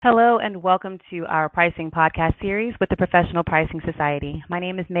Hello and welcome to our pricing podcast series with the Professional Pricing Society. My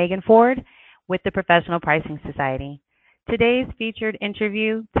name is Megan Ford with the Professional Pricing Society. Today's featured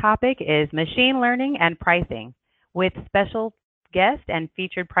interview topic is machine learning and pricing with special guest and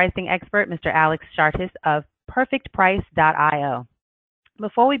featured pricing expert, Mr. Alex Shartis of PerfectPrice.io.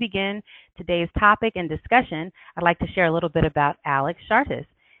 Before we begin today's topic and discussion, I'd like to share a little bit about Alex Shartis.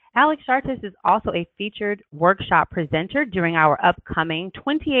 Alex Shartis is also a featured workshop presenter during our upcoming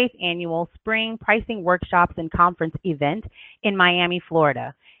 28th annual Spring Pricing Workshops and Conference event in Miami,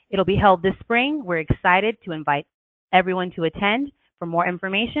 Florida. It'll be held this spring. We're excited to invite everyone to attend. For more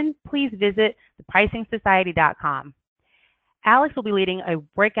information, please visit thepricingsociety.com. Alex will be leading a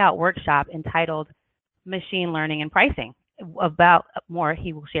breakout workshop entitled Machine Learning and Pricing. About more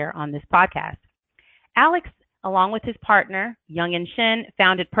he will share on this podcast. Alex, along with his partner, Young-In Shin,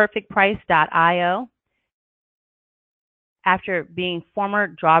 founded PerfectPrice.io after being former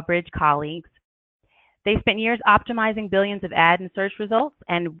Drawbridge colleagues. They spent years optimizing billions of ad and search results,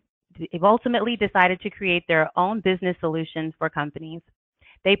 and they've ultimately decided to create their own business solutions for companies.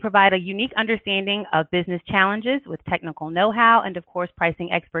 They provide a unique understanding of business challenges with technical know-how and, of course,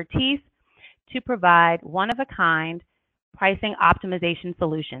 pricing expertise to provide one-of-a-kind pricing optimization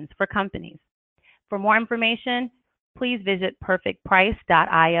solutions for companies. For more information, please visit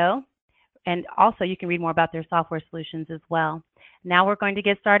perfectprice.io, and also you can read more about their software solutions as well. Now we're going to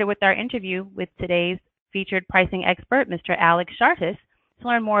get started with our interview with today's featured pricing expert, Mr. Alex Shartis, to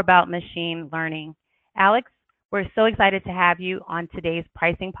learn more about machine learning. Alex, we're so excited to have you on today's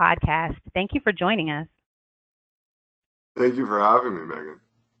pricing podcast. Thank you for joining us. Thank you for having me, Megan.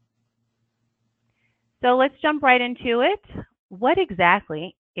 So let's jump right into it. What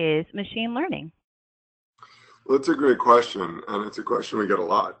exactly is machine learning? Well, it's a great question, and it's a question we get a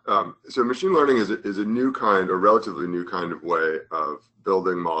lot. So machine learning is a new kind, or relatively new kind of way of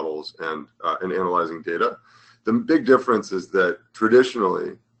building models and analyzing data. The big difference is that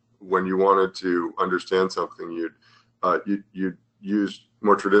traditionally, when you wanted to understand something, you'd use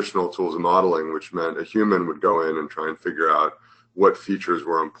more traditional tools of modeling, which meant a human would go in and try and figure out what features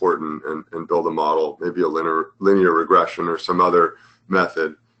were important and build a model, maybe a linear regression or some other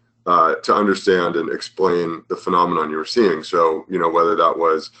method to understand and explain the phenomenon you were seeing. So, whether that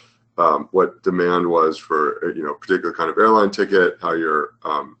was what demand was for a particular kind of airline ticket, how your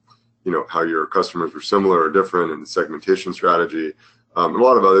customers were similar or different in the segmentation strategy, a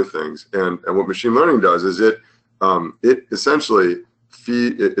lot of other things. And what machine learning does is it essentially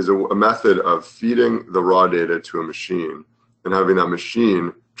is a method of feeding the raw data to a machine and having that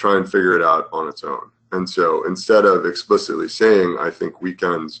machine try and figure it out on its own. And so instead of explicitly saying, I think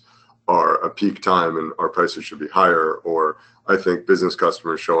weekends are a peak time and our prices should be higher, or I think business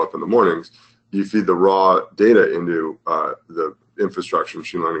customers show up in the mornings, you feed the raw data into the infrastructure,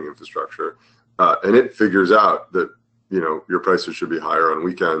 machine learning infrastructure, and it figures out that your prices should be higher on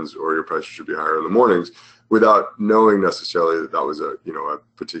weekends or your prices should be higher in the mornings without knowing necessarily that was a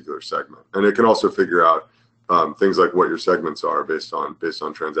particular segment. And it can also figure out things like what your segments are based on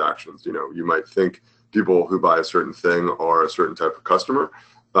transactions. You might think people who buy a certain thing are a certain type of customer,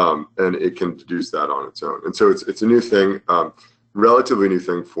 and it can deduce that on its own. And so it's a new thing, relatively new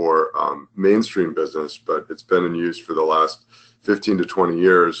thing for mainstream business, but it's been in use for the last 15 to 20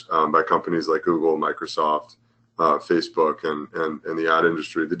 years by companies like Google, Microsoft, Facebook, and the ad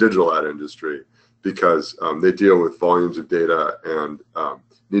industry, the digital ad industry, because they deal with volumes of data and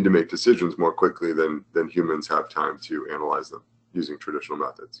need to make decisions more quickly than humans have time to analyze them using traditional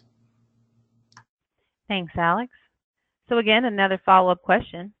methods. Thanks, Alex. So again, another follow-up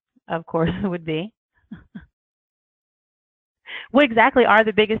question, of course, would be, what exactly are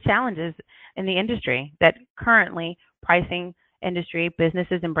the biggest challenges in the industry that currently pricing industry,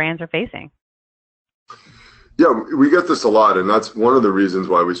 businesses, and brands are facing? Yeah, we get this a lot, and that's one of the reasons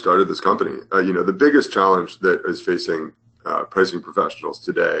why we started this company. The biggest challenge that is facing pricing professionals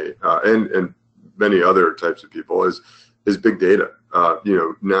today, and many other types of people, is big data.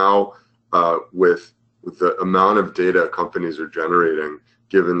 Now with the amount of data companies are generating,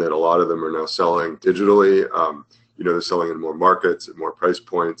 given that a lot of them are now selling digitally, they're selling in more markets, at more price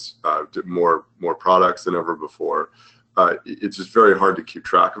points, more products than ever before. It's just very hard to keep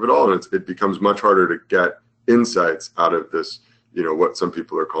track of it all, and it becomes much harder to get insights out of this, what some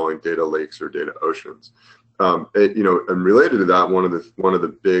people are calling data lakes or data oceans. And related to that, one of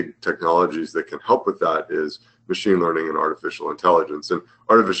the big technologies that can help with that is machine learning and artificial intelligence. And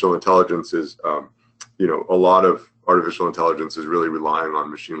artificial intelligence is, a lot of artificial intelligence is really relying on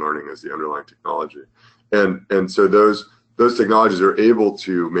machine learning as the underlying technology. And so those technologies are able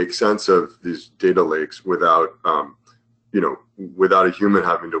to make sense of these data lakes without without a human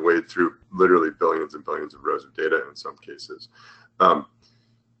having to wade through literally billions and billions of rows of data in some cases. The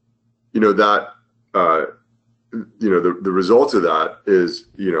result of that is,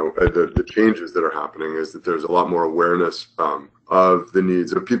 the changes that are happening is that there's a lot more awareness of the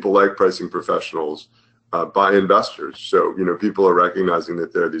needs of people like pricing professionals by investors. So, people are recognizing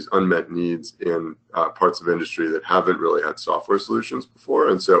that there are these unmet needs in parts of industry that haven't really had software solutions before.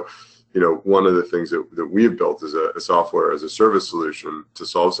 And so, one of the things that we've built is a software as a service solution to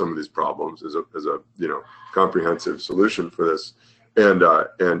solve some of these problems as a comprehensive solution for this. And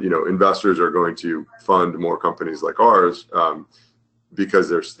investors are going to fund more companies like ours because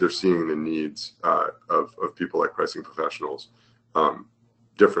they're seeing the needs of people like pricing professionals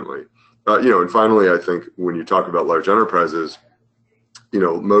differently. And finally, I think when you talk about large enterprises,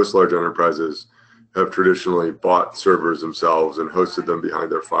 most large enterprises have traditionally bought servers themselves and hosted them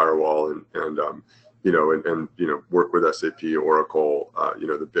behind their firewall and work with SAP, Oracle,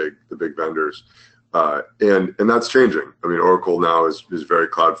 the big vendors. And that's changing. I mean, Oracle now is very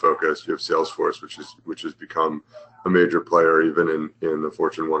cloud focused. You have Salesforce, which has become a major player even in the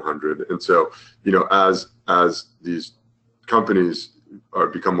Fortune 100. And so, as these companies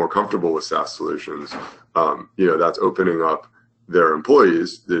become more comfortable with SaaS solutions, that's opening up their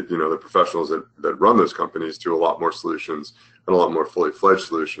employees, the professionals that run those companies, to a lot more solutions and a lot more fully fledged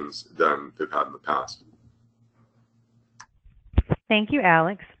solutions than they've had in the past. Thank you,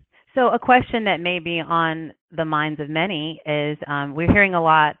 Alex. So a question that may be on the minds of many is we're hearing a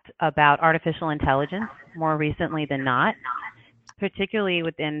lot about artificial intelligence more recently than not, particularly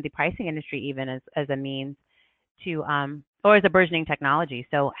within the pricing industry, even as a means to, or as a burgeoning technology.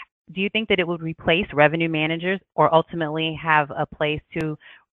 So do you think that it would replace revenue managers or ultimately have a place to,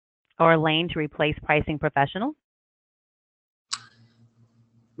 or a lane to replace pricing professionals?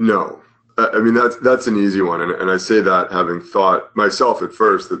 No. I mean, that's an easy one, and I say that having thought myself at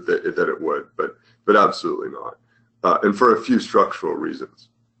first that it would, but absolutely not, and for a few structural reasons.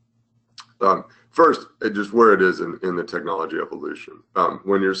 First, just where it is in the technology evolution.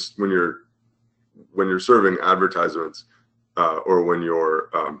 When you're serving advertisements, or when you're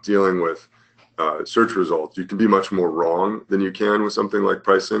dealing with search results, you can be much more wrong than you can with something like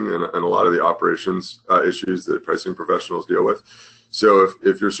pricing and a lot of the operations issues that pricing professionals deal with. So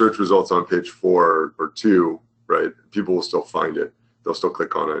if your search results on page 4 or 2, right, people will still find it. They'll still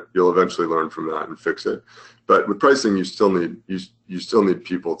click on it. You'll eventually learn from that and fix it. But with pricing, you still need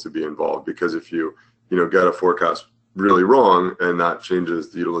people to be involved, because if you get a forecast really wrong and that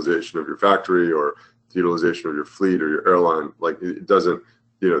changes the utilization of your factory or the utilization of your fleet or your airline, like it doesn't,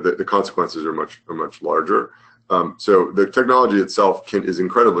 the consequences are much larger. So the technology itself is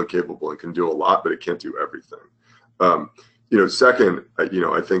incredibly capable and can do a lot, but it can't do everything. Second, I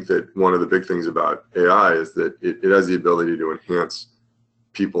think that one of the big things about AI is that it has the ability to enhance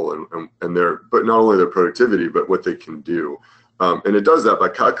people and but not only their productivity, but what they can do. And it does that by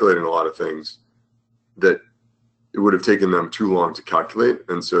calculating a lot of things that it would have taken them too long to calculate,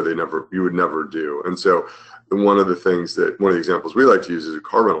 and so you would never do. And so one of the examples we like to use is a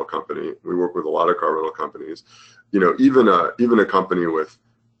car rental company. We work with a lot of car rental companies. Even a company with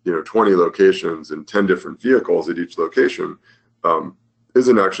 20 locations and 10 different vehicles at each location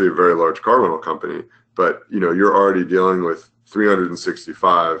isn't actually a very large car rental company, but you're already dealing with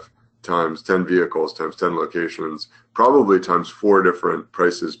 365 times 10 vehicles times 10 locations, probably times 4 different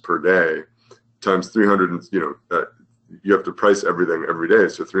prices per day, times 300. You have to price everything every day,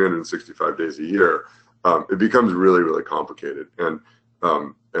 so 365 days a year. It becomes really, really complicated, and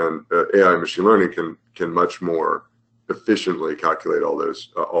AI machine learning can much more efficiently calculate all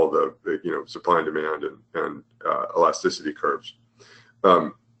the supply and demand and elasticity curves.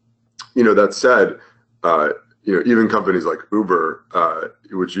 That said, even companies like Uber,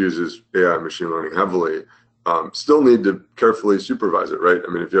 which uses AI machine learning heavily, still need to carefully supervise it, right?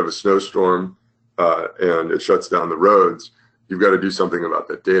 I mean, if you have a snowstorm and it shuts down the roads, you've got to do something about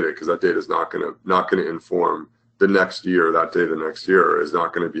that data, because that data is not going to inform the next year. That day the next year is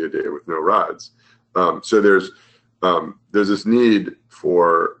not going to be a day with no rides. So there's this need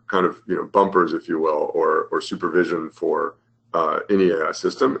for kind of bumpers, if you will, or supervision for any AI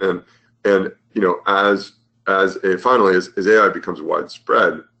system, and as AI becomes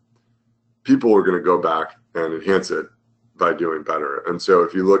widespread, people are going to go back and enhance it by doing better. And so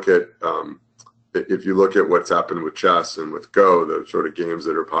if you look at what's happened with chess and with Go, the sort of games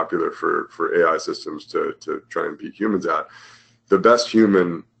that are popular for AI systems to try and beat humans at, the best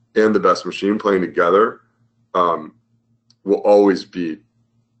human and the best machine playing together will always beat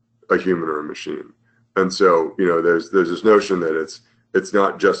a human or a machine. And so there's this notion that it's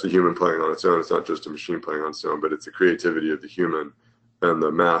not just a human playing on its own. It's not just a machine playing on its own, but it's the creativity of the human and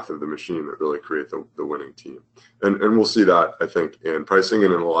the math of the machine that really create the winning team. And we'll see that, I think, in pricing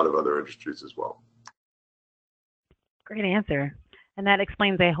and in a lot of other industries as well. Great answer. And that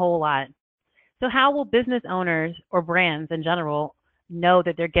explains a whole lot. So how will business owners or brands in general know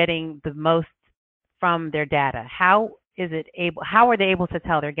that they're getting the most from their data? How are they able to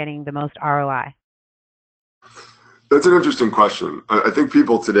tell they're getting the most ROI? That's an interesting question. I think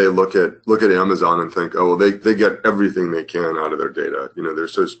people today look at Amazon and think, oh, well, they get everything they can out of their data. You know, they're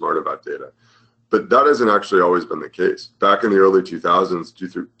so smart about data. But that hasn't actually always been the case. Back in the early 2000s,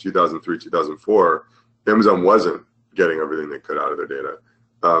 2003, 2004, Amazon wasn't getting everything they could out of their data.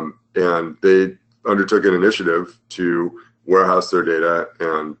 And they undertook an initiative to warehouse their data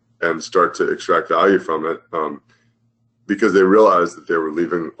and start to extract value from it, because they realized that they were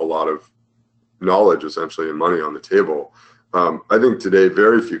leaving a lot of knowledge essentially and money on the table. I think today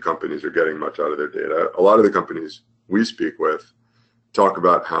very few companies are getting much out of their data. A lot of the companies we speak with talk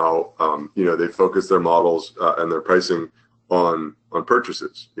about how they focus their models and their pricing on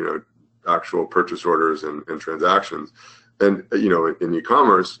purchases, actual purchase orders and transactions. And in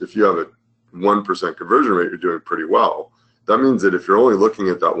e-commerce, if you have a 1% conversion rate, you're doing pretty well. That means that if you're only looking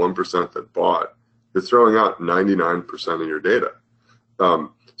at that 1% that bought, you're throwing out 99% of your data.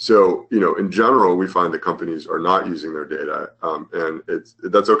 So, in general, we find that companies are not using their data, and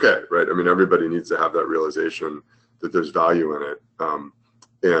that's okay, right? I mean, everybody needs to have that realization that there's value in it.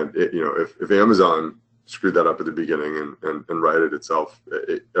 If Amazon screwed that up at the beginning and righted itself,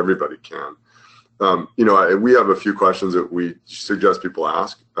 everybody can. We have a few questions that we suggest people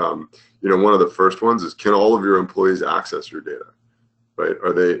ask. One of the first ones is, can all of your employees access your data, right?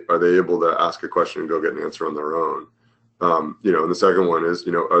 Are they able to ask a question and go get an answer on their own? And the second one is,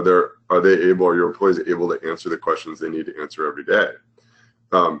 are your employees able to answer the questions they need to answer every day?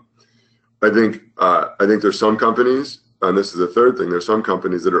 I think there's some companies, and this is the third thing, there's some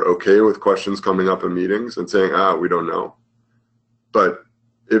companies that are okay with questions coming up in meetings and saying, we don't know. But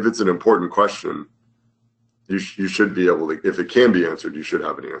if it's an important question, you should be able to, if it can be answered, you should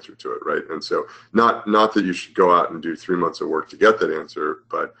have an answer to it, right? And so not that you should go out and do 3 months of work to get that answer,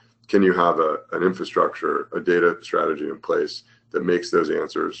 but can you have an infrastructure, a data strategy in place that makes those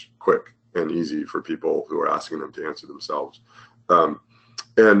answers quick and easy for people who are asking them to answer themselves? I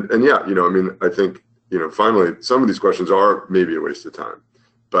think, finally, some of these questions are maybe a waste of time,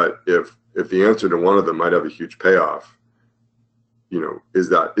 but if the answer to one of them might have a huge payoff, is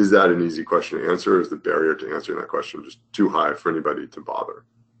that an easy question to answer, or is the barrier to answering that question just too high for anybody to bother?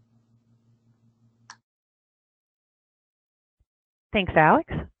 Thanks,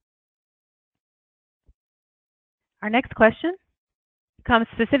 Alex. Our next question comes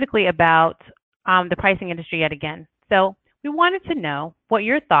specifically about the pricing industry yet again. So we wanted to know what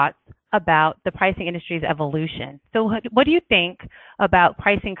your thoughts about the pricing industry's evolution. So what do you think about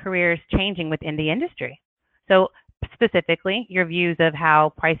pricing careers changing within the industry? So specifically, your views of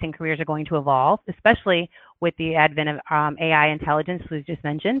how pricing careers are going to evolve, especially with the advent of AI intelligence, we just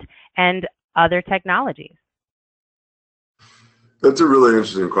mentioned, and other technologies. That's a really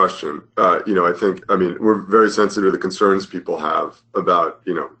interesting question. We're very sensitive to the concerns people have about,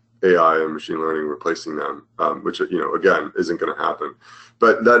 AI and machine learning replacing them, which, again, isn't going to happen.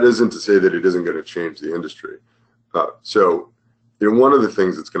 But that isn't to say that it isn't going to change the industry. One of the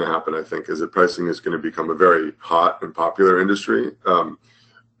things that's going to happen, I think, is that pricing is going to become a very hot and popular industry.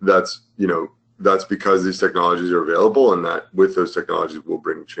 That's because these technologies are available, and that with those technologies will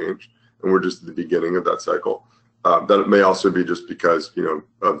bring change. And we're just at the beginning of that cycle. That may also be just because,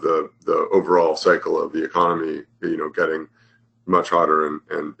 of the overall cycle of the economy, getting much hotter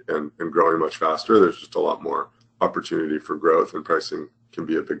and growing much faster. There's just a lot more opportunity for growth, and pricing can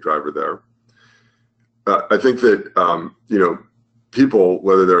be a big driver there. I think that, people,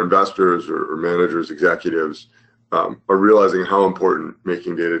 whether they're investors or managers, executives, are realizing how important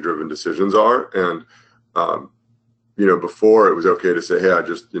making data-driven decisions are. And, before it was okay to say, hey, I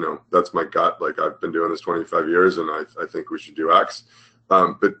just, that's my gut. Like, I've been doing this 25 years and I think we should do X.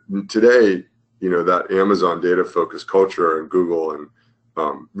 But today, that Amazon data focused culture and Google and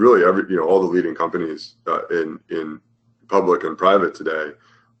really all the leading companies in public and private today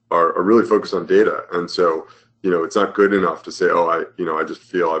are really focused on data. And so, it's not good enough to say, oh, I just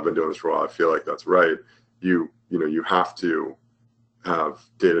feel I've been doing this for a while, I feel like that's right. You have to have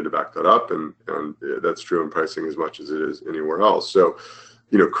data to back that up, and that's true in pricing as much as it is anywhere else. So,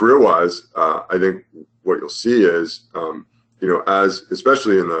 career-wise, I think what you'll see is, as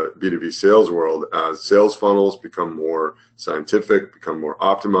especially in the B2B sales world, as sales funnels become more scientific, become more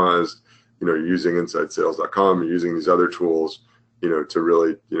optimized, you're using InsideSales.com, you're using these other tools, to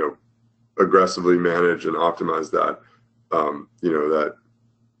really, aggressively manage and optimize that, that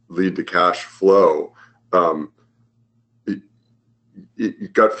lead to cash flow,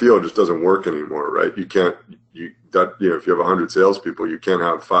 gut feel just doesn't work anymore, right? You can't, if you have 100 salespeople, you can't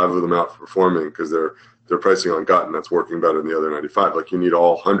have 5 of them outperforming because they're pricing on gut and that's working better than the other 95. Like you need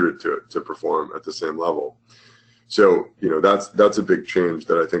all 100 to perform at the same level. So, that's a big change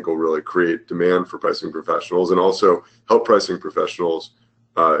that I think will really create demand for pricing professionals and also help pricing professionals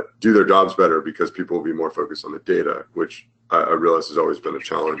do their jobs better because people will be more focused on the data, which I realize has always been a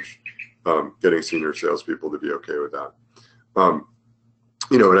challenge, getting senior salespeople to be okay with that. And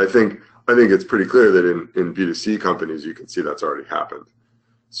I think it's pretty clear that in B2C companies, you can see that's already happened.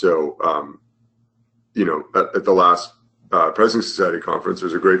 So, at the last Pricing Society conference,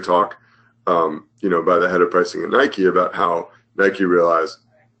 there's a great talk, by the head of pricing at Nike about how Nike realized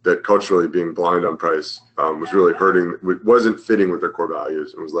that culturally being blind on price was really hurting, wasn't fitting with their core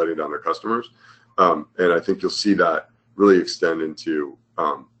values and was letting down their customers. And I think you'll see that really extend into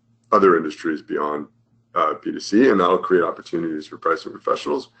other industries beyond B2C, and that'll create opportunities for pricing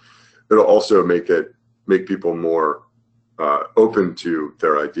professionals. It'll also make people more open to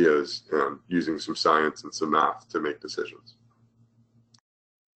their ideas and using some science and some math to make decisions.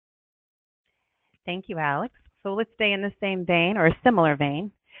 Thank you, Alex. So let's stay in the same vein or a similar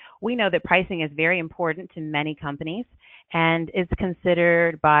vein. We know that pricing is very important to many companies and is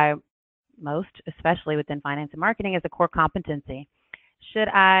considered by most, especially within finance and marketing, as a core competency. Should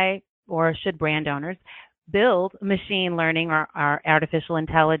brand owners build machine learning or artificial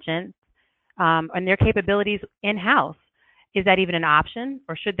intelligence and their capabilities in-house? Is that even an option,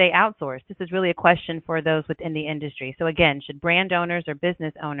 or should they outsource? This is really a question for those within the industry. So again, should brand owners or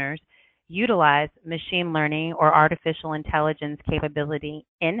business owners utilize machine learning or artificial intelligence capability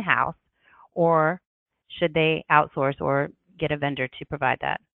in-house, or should they outsource or get a vendor to provide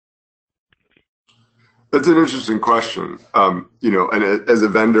that? That's an interesting question. And as a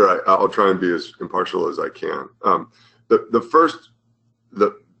vendor, I'll try and be as impartial as I can.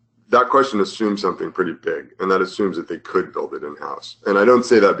 That question assumes something pretty big, and that assumes that they could build it in-house. And I don't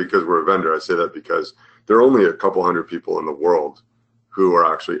say that because we're a vendor. I say that because there are only a couple hundred people in the world who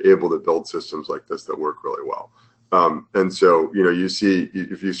are actually able to build systems like this that work really well. And so, you see,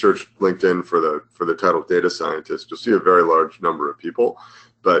 if you search LinkedIn for the title data scientist, you'll see a very large number of people.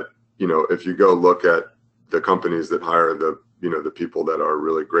 But, if you go look at the companies that hire the people that are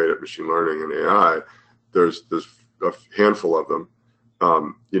really great at machine learning and AI, there's a handful of them.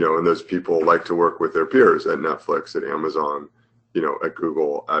 And those people like to work with their peers at Netflix, at Amazon, at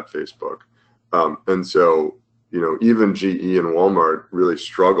Google, at Facebook. And so, even GE and Walmart really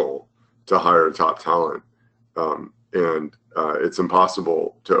struggle to hire top talent. And it's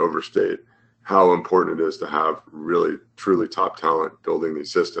impossible to overstate how important it is to have really, truly top talent building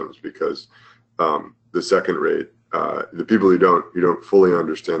these systems, because the second rate, the people who don't fully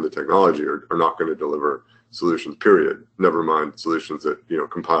understand the technology are not going to deliver solutions, period. Never mind solutions that,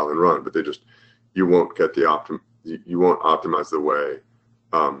 compile and run, but you won't get you won't optimize the way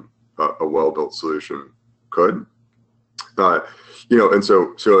a well-built solution could. And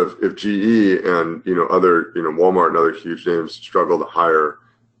so if GE and other Walmart and other huge names struggle to hire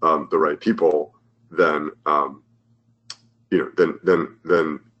the right people, then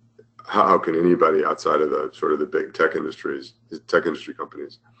then how can anybody outside of the sort of the big tech industry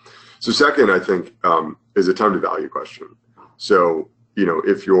companies? So second, I think, is a time to value question. So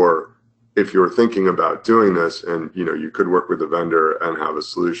if you're thinking about doing this, and you could work with a vendor and have a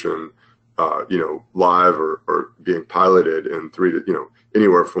solution live or being piloted in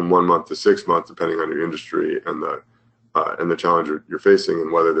anywhere from 1 month to 6 months, depending on your industry and the challenge you're facing,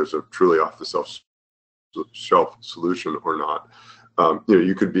 and whether there's a truly off-the-shelf solution or not.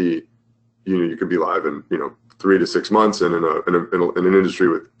 You could be live in 3 to 6 months, and in an industry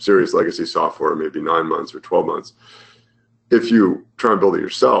with serious legacy software, maybe 9 months or 12 months. If you try and build it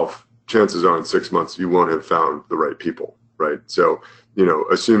yourself, chances are in 6 months you won't have found the right people, right? So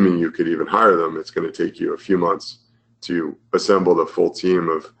assuming you could even hire them, it's going to take you a few months to assemble the full team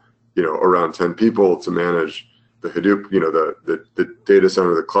of around 10 people to manage the Hadoop, the data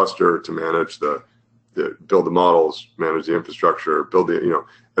center, the cluster, to manage build the models, manage the infrastructure, build the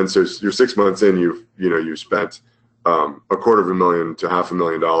and so you're 6 months in, you've spent $250,000 to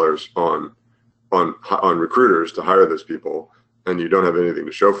 $500,000 on recruiters to hire those people, and you don't have anything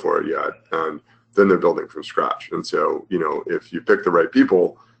to show for it yet, and then they're building from scratch. And so if you pick the right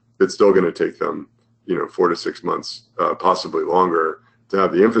people, it's still going to take them 4 to 6 months, possibly longer, to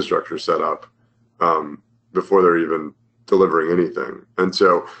have the infrastructure set up before they're even delivering anything. And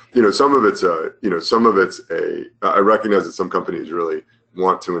so, some of it's I recognize that some companies really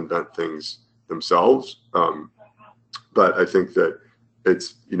want to invent things themselves. But I think that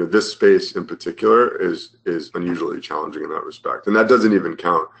it's, this space in particular is unusually challenging in that respect. And that doesn't even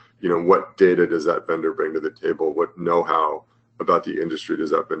count, what data does that vendor bring to the table? What know-how about the industry does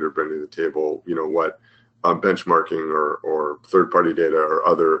that vendor bring to the table? What benchmarking or third-party data or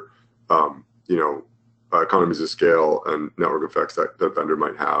other, economies of scale and network effects that vendor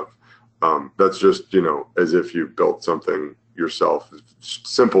might have. That's just, as if you built something yourself.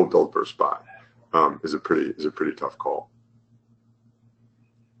 Simple build versus buy is a pretty tough call.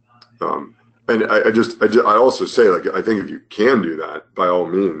 And I also say, like, I think if you can do that, by all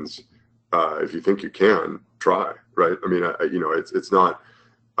means, if you think you can, try, right? I mean, it's not,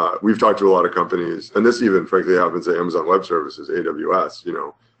 we've talked to a lot of companies, and this even frankly happens at Amazon Web Services, AWS,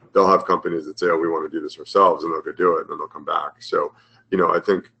 they'll have companies that say, oh, we want to do this ourselves, and they'll go do it, and then they'll come back. So, I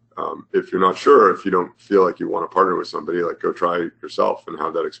think if you're not sure, if you don't feel like you want to partner with somebody, like, go try yourself and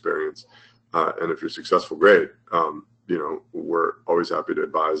have that experience. And if you're successful, great. We're always happy to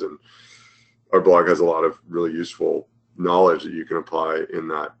advise, and our blog has a lot of really useful knowledge that you can apply in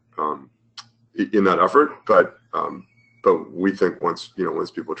that effort. But we think once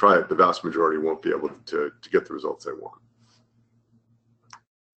people try it, the vast majority won't be able to get the results they want.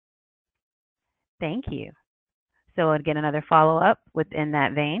 Thank you. So again, another follow-up within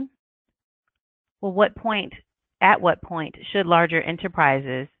that vein. Well, at what point should larger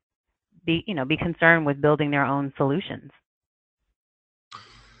enterprises be concerned with building their own solutions?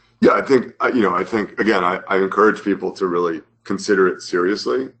 Yeah, I think again, I encourage people to really consider it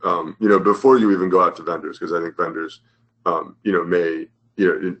seriously, before you even go out to vendors, because I think vendors,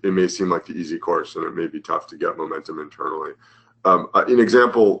 it may seem like the easy course, and it may be tough to get momentum internally. An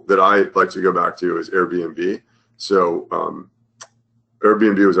example that I like to go back to is Airbnb. So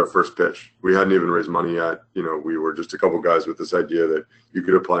Airbnb was our first pitch. We hadn't even raised money yet. We were just a couple guys with this idea that you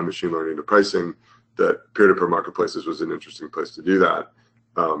could apply machine learning to pricing, that peer-to-peer marketplaces was an interesting place to do that.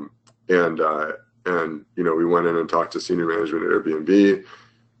 We went in and talked to senior management at Airbnb.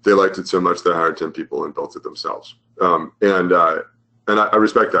 They liked it so much that I hired 10 people and built it themselves. And I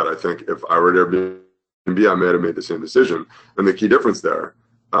respect that. I think if I were at Airbnb, I may have made the same decision. And the key difference there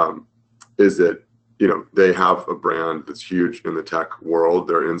is that, they have a brand that's huge in the tech world.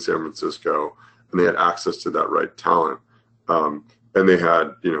 They're in San Francisco, and they had access to that right talent. And they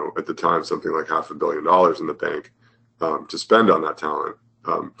had, at the time, something like $500 million in the bank to spend on that talent.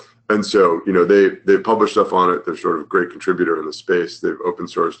 And so, they've published stuff on it. They're sort of a great contributor in the space. They've open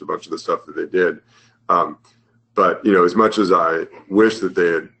sourced a bunch of the stuff that they did. But, as much as I wish that they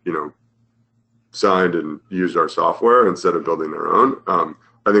had, signed and used our software instead of building their own,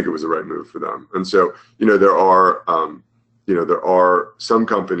 I think it was the right move for them. And so, there are some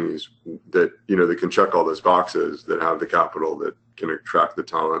companies that, that can check all those boxes, that have the capital, that can attract the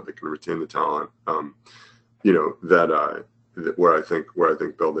talent, that can retain the talent, where I think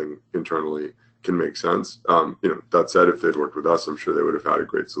building internally can make sense. That said, if they'd worked with us, I'm sure they would have had a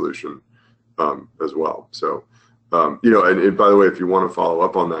great solution as well. So, and by the way, if you want to follow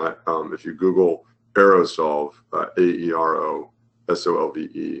up on that, if you Google Aerosolve, AEROSOLVE,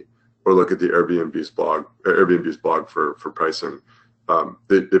 or look at the Airbnb's blog for pricing,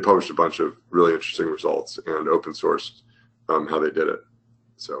 they published a bunch of really interesting results and open sourced how they did it.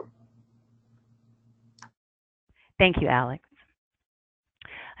 So. Thank you, Alex.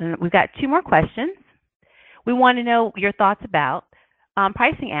 And we've got 2 more questions. We want to know your thoughts about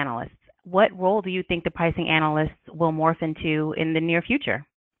pricing analysts. What role do you think the pricing analysts will morph into in the near future?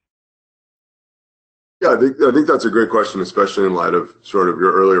 Yeah, I think that's a great question, especially in light of sort of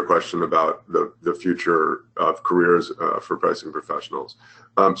your earlier question about the future of careers for pricing professionals.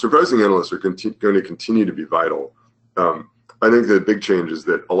 So pricing analysts are going to continue to be vital. I think the big change is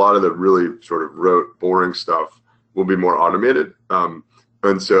that a lot of the really sort of rote, boring stuff will be more automated,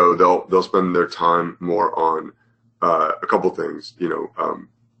 and so they'll spend their time more on a couple things,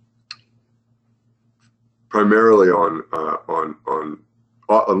 primarily on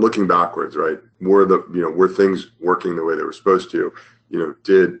looking backwards, right? Were things working the way they were supposed to?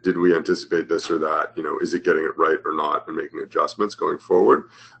 Did we anticipate this or that? Is it getting it right or not? And making adjustments going forward,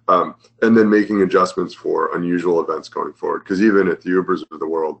 and then making adjustments for unusual events going forward. Because even at the Ubers of the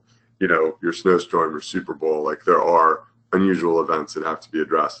world, your snowstorm or Super Bowl, like, there are unusual events that have to be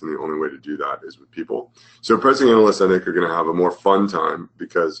addressed, and the only way to do that is with people. So pricing analysts, I think, are going to have a more fun time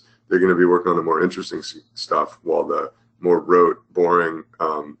because they're going to be working on the more interesting stuff, while the more rote, boring,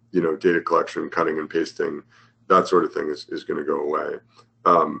 data collection, cutting and pasting, that sort of thing is going to go away.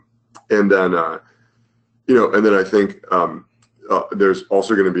 And then, And then I think there's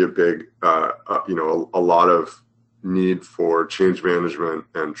also going to be a big, a lot of need for change management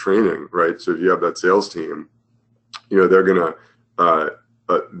and training, right? So if you have that sales team, they're going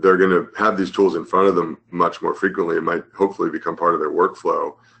to have these tools in front of them much more frequently. It might hopefully become part of their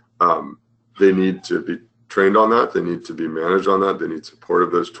workflow. They need to be trained on that. They need to be managed on that. They need support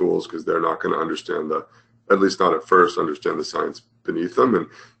of those tools because they're not going to understand at least not at first, understand the science beneath them.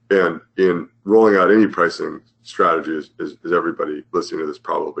 And in rolling out any pricing strategy, as everybody listening to this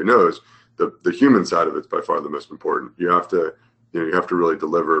probably knows, the human side of it's by far the most important. You have to really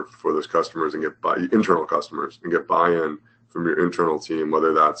deliver for those customers and internal customers and get buy-in from your internal team,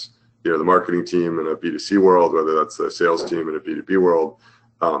 whether that's the marketing team in a B2C world, whether that's the sales team in a B2B world,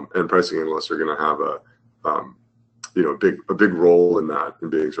 and pricing analysts are going to have a big role in that, in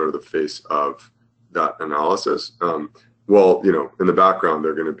being sort of the face of that analysis. Well, in the background,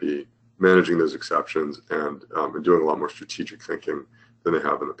 they're going to be managing those exceptions and doing a lot more strategic thinking than they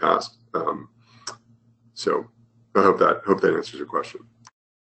have in the past. So I hope that answers your question.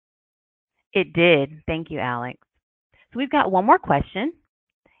 It did. Thank you, Alex. So we've got one more question,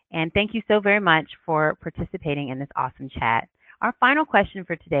 and thank you so very much for participating in this awesome chat. Our final question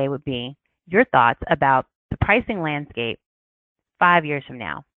for today would be your thoughts about the pricing landscape 5 years from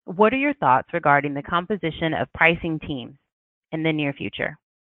now. What are your thoughts regarding the composition of pricing teams in the near future?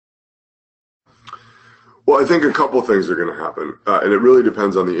 Well, I think a couple of things are going to happen, and it really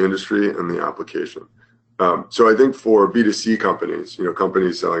depends on the industry and the application. So I think for B2C companies,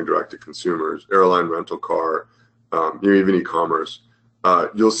 companies selling direct to consumers, airline, rental car, even e-commerce,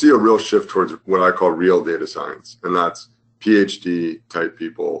 you'll see a real shift towards what I call real data science, and that's PhD type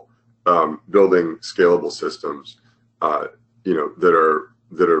people building scalable systems, that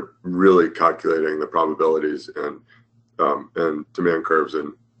are really calculating the probabilities and demand curves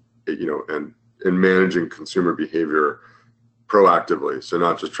and managing consumer behavior proactively. So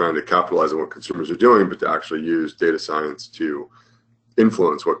not just trying to capitalize on what consumers are doing, but to actually use data science to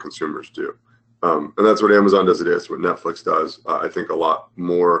influence what consumers do. And that's what Amazon does today. That's what Netflix does. I think a lot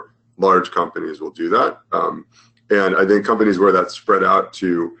more large companies will do that. And I think companies where that's spread out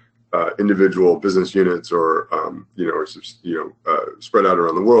to individual business units or spread out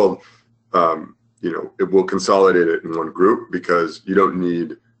around the world, it will consolidate it in one group, because you don't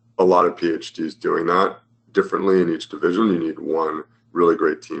need a lot of PhDs doing that differently in each division. You need one really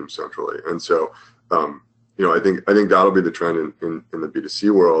great team centrally. And so, I think that'll be the trend in the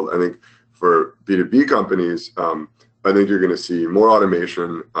B2C world. I think for B2B companies, I think you're going to see more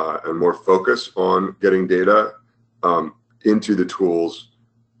automation and more focus on getting data into the tools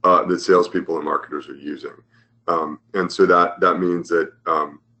that salespeople and marketers are using. And so that means that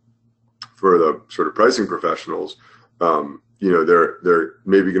for the sort of pricing professionals, they're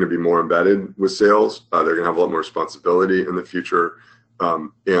maybe going to be more embedded with sales. They're going to have a lot more responsibility in the future.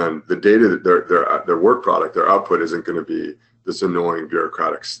 And the data that their work product, their output, isn't going to be this annoying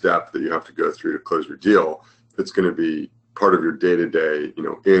bureaucratic step that you have to go through to close your deal. It's going to be part of your day-to-day,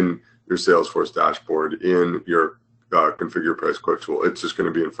 in your Salesforce dashboard, in your configure price quote tool. It's just going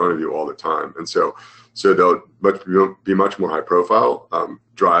to be in front of you all the time. And so they'll be much more high profile,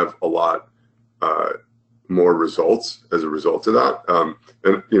 drive a lot more results as a result of that.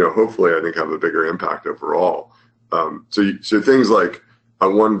 And hopefully I think have a bigger impact overall. So things like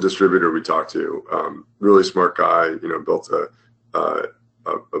one distributor we talked to, really smart guy, built a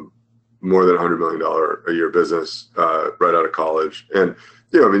more than $100 million a year business right out of college. And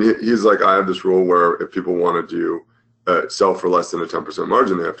he's like, I have this rule where if people want to do sell for less than a 10%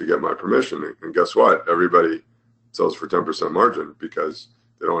 margin, they have to get my permission. And guess what? Everybody sells for 10% margin because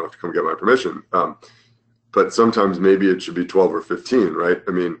they don't have to come get my permission. But sometimes maybe it should be 12 or 15, right?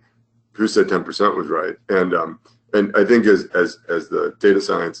 Who said 10% was right? And I think as the data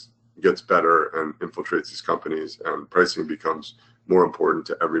science gets better and infiltrates these companies and pricing becomes more important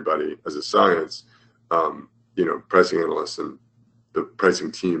to everybody as a science, pricing analysts and the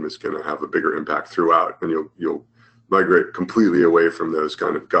pricing team is going to have a bigger impact throughout, and you'll migrate completely away from those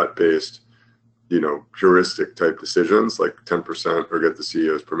kind of gut-based, heuristic type decisions like 10% or get the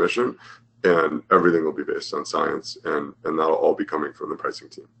CEO's permission, and everything will be based on science, and that'll all be coming from the pricing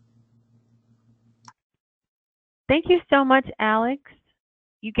team. Thank you so much, Alex.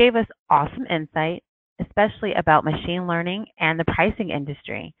 You gave us awesome insight, especially about machine learning and the pricing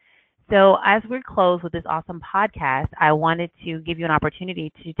industry. So as we close with this awesome podcast, I wanted to give you an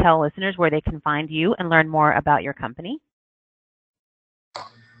opportunity to tell listeners where they can find you and learn more about your company.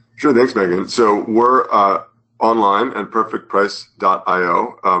 Sure, thanks, Megan. So we're online at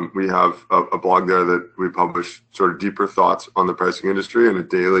perfectprice.io. We have a blog there that we publish sort of deeper thoughts on the pricing industry and a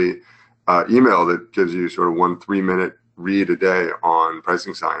daily email that gives you sort of 1 3-minute read a day on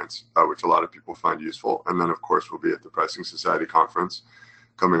pricing science, which a lot of people find useful. And then, of course, we'll be at the Pricing Society conference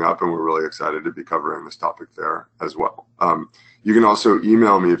coming up, and we're really excited to be covering this topic there as well. You can also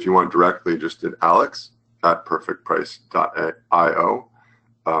email me if you want directly, just at alex@perfectprice.io,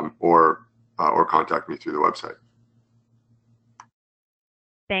 or contact me through the website.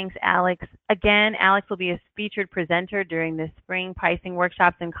 Thanks, Alex. Again, Alex will be a featured presenter during the Spring Pricing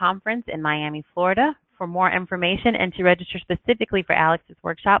Workshops and Conference in Miami, Florida. For more information and to register specifically for Alex's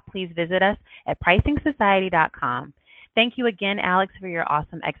workshop, please visit us at pricingsociety.com. Thank you again, Alex, for your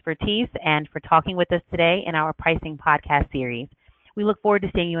awesome expertise and for talking with us today in our pricing podcast series. We look forward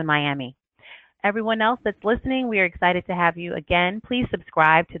to seeing you in Miami. Everyone else that's listening, we are excited to have you again. Please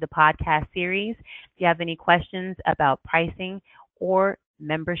subscribe to the podcast series. If you have any questions about pricing or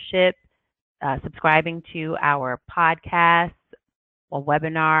membership, subscribing to our podcasts or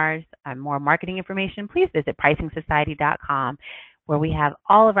webinars, and more marketing information, please visit pricingsociety.com, where we have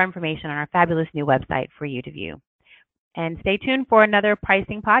all of our information on our fabulous new website for you to view. And stay tuned for another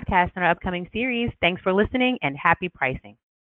pricing podcast in our upcoming series. Thanks for listening, and happy pricing.